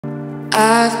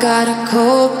I've got a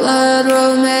cold blood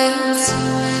romance.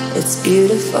 It's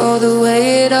beautiful the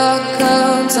way it all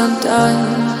comes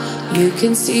undone. You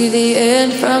can see the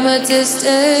end from a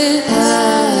distance.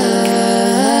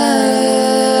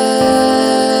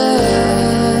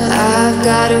 I've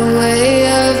got a way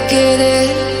of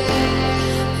getting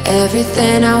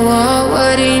everything I want,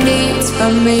 what he needs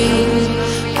from me.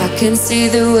 I can see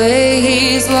the way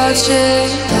he's watching.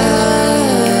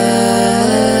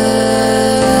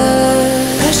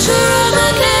 Pressure on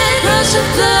my neck, rush of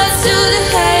blood to the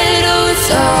head. Oh, it's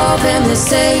all been the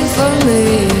same for me.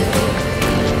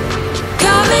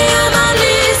 Got me on my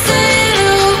knees saying,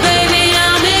 oh baby,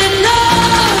 I'm in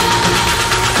love.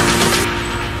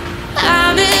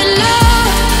 I'm in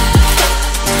love.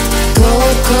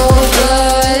 Cold, cold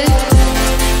blood.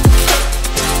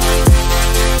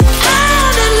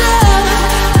 I'm in love.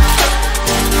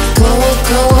 Cold,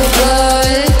 cold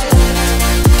blood.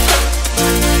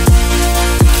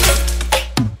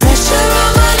 Pressure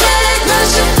on my neck,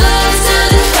 rush of blood to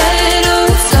the head.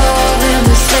 Oh, it's all been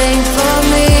the same for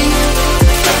me.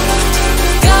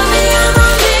 Got me on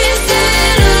my knees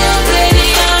saying, oh baby,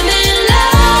 I'm in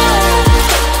love.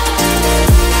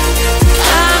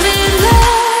 I'm in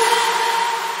love.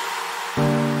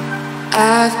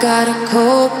 I've got a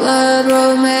cold blood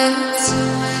romance.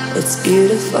 It's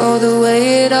beautiful the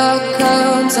way it all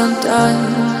comes undone.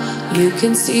 You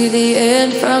can see the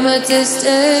end from a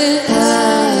distance.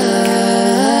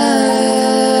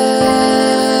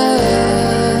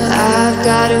 I've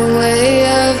got a way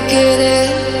of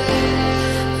getting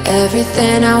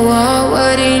everything I want,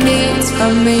 what he needs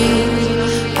from me.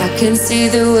 I can see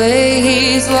the way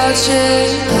he's watching.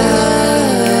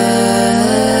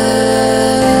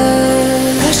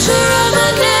 Pressure on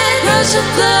my neck, rush of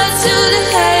blood to the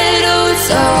head. Oh, it's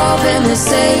all been the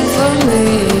same for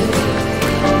me.